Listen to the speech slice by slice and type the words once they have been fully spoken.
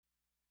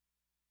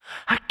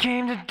I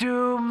came to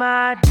do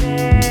my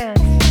dance.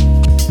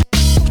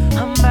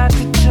 I'm about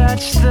to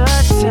touch the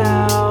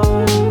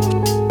town.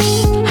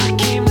 I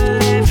came to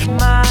lift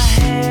my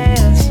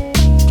hands.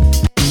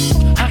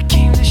 I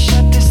came to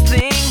shut this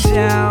thing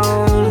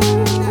down.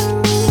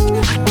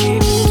 I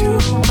came to do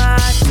my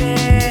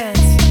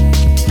dance.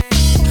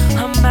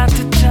 I'm about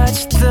to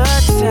touch the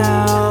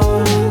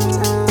town.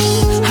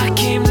 I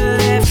came to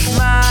lift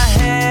my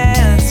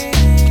hands.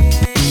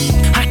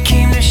 I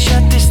came to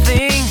shut this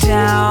thing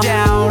down.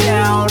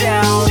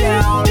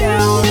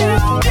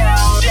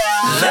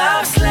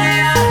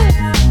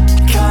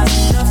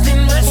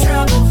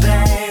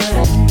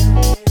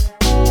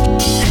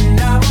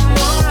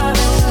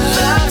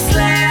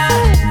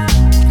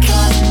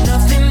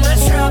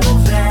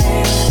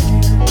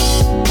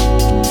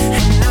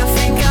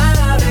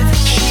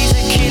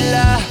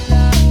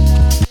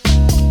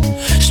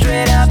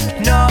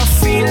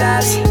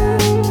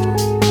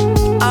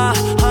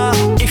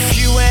 If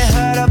you ain't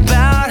heard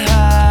about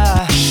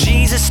her,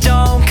 she's a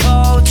stone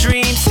cold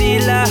dream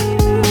stealer.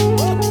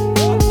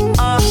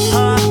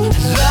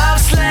 Love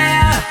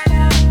slayer.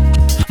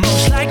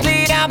 Most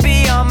likely I'll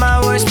be on my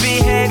worst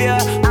behavior.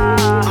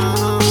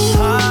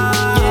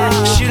 Yeah,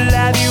 she'll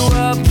have you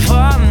up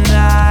all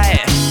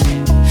night,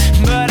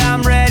 but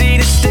I'm ready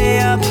to stay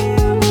up.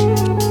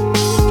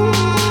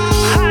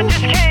 I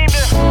came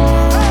to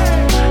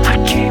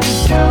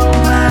do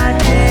my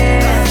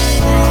dance.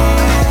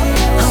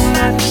 I'm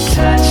about to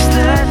touch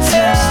the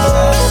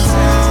town.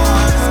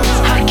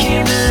 I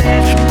came to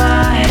lift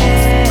my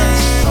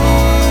hands.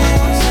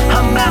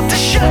 I'm about to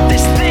shut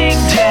this thing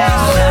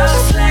down. Love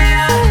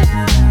slayer,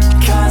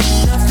 cause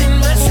nothing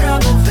but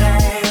trouble,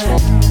 babe.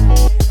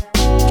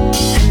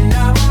 And I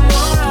want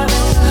more of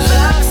it.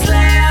 Love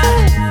slayer,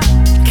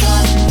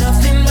 cause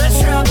nothing but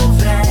trouble,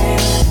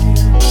 babe.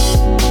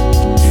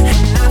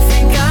 And I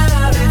think I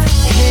love it.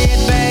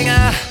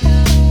 Headbanger,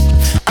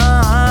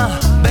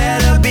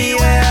 better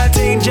beware of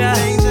danger.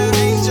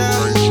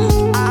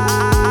 I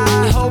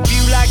hope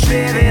you like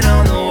living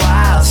on the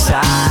wild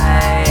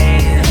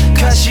side,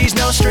 cause she's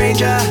no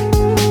stranger.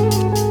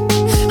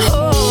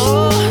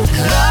 Oh,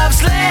 love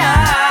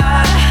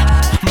slayer.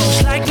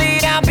 Most likely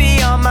I'll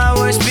be on my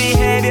worst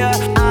behavior.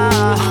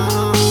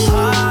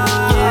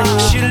 Yeah,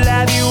 she'll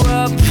have you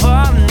up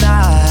all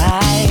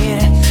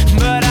night,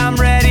 but I'm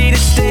ready to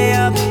stay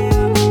up.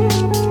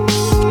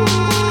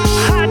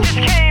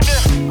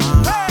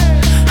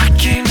 I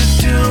came to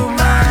do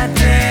my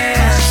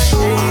dance.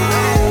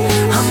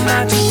 I'm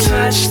about to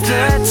touch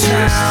the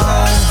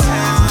town.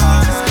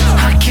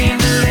 I came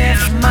to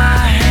lift my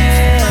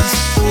hands.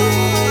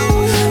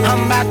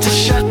 I'm about to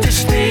shut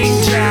this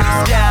thing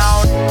down.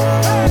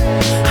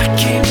 I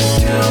came to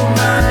do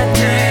my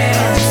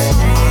dance.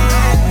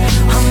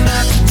 I'm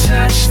about to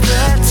touch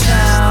the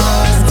town.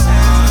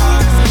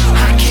 I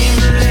came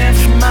to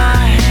lift my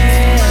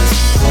hands.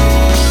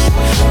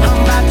 I'm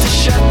about to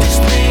shut this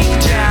thing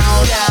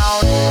down.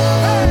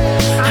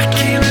 I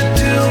came to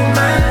do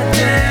my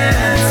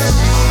dance.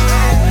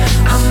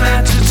 I'm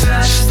about to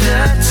touch the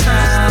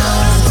town.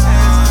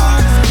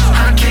 I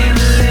came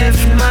to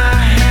lift my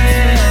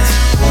hands.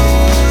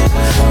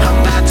 I'm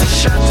about to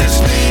shut this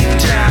thing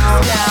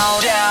down.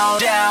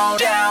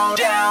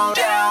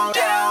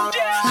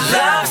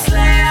 Love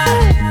slayer,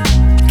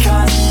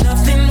 cause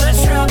nothing but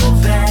trouble,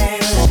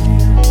 babe.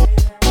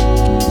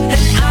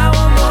 And I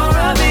want more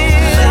of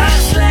it.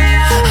 Love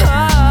slayer,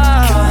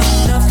 cause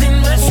nothing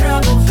but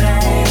trouble,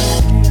 babe.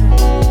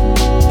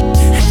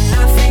 And I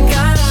think I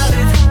love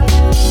it.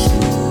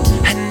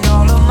 And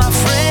all of my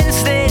friends,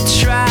 they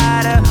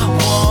try to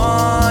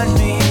warn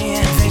me.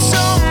 They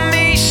told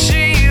me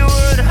she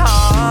would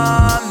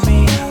harm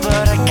me,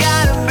 but I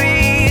gotta be,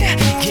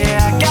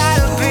 yeah, I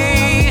gotta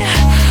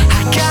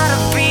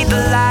be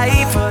the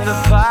life of the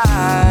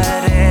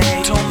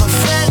party. Told my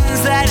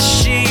friends that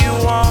she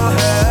won't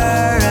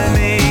hurt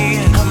me.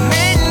 I'm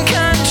in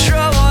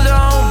control,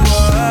 don't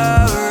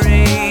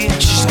worry.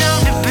 She's known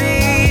to be,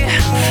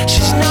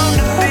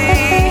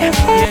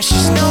 yeah,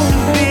 she's known to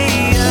be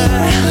a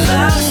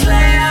love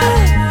slayer.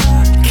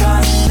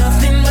 Cause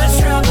nothing but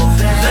trouble,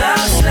 babe.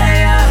 Love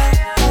slayer,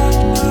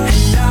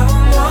 and I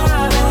want more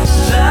of it.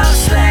 Love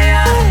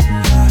slayer,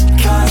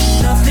 cause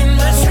nothing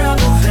but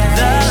trouble, babe.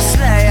 Love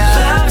slayer,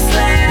 love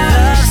slayer,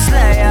 love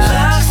slayer,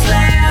 love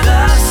slayer,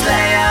 love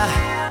slayer.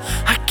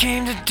 I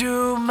came to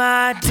do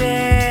my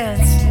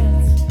dance.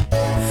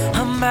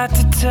 I'm about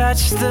to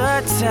touch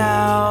the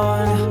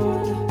town.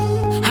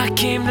 I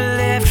came to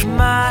lift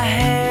my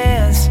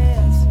hands.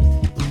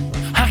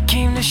 I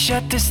came to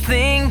shut this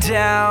thing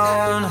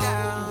down.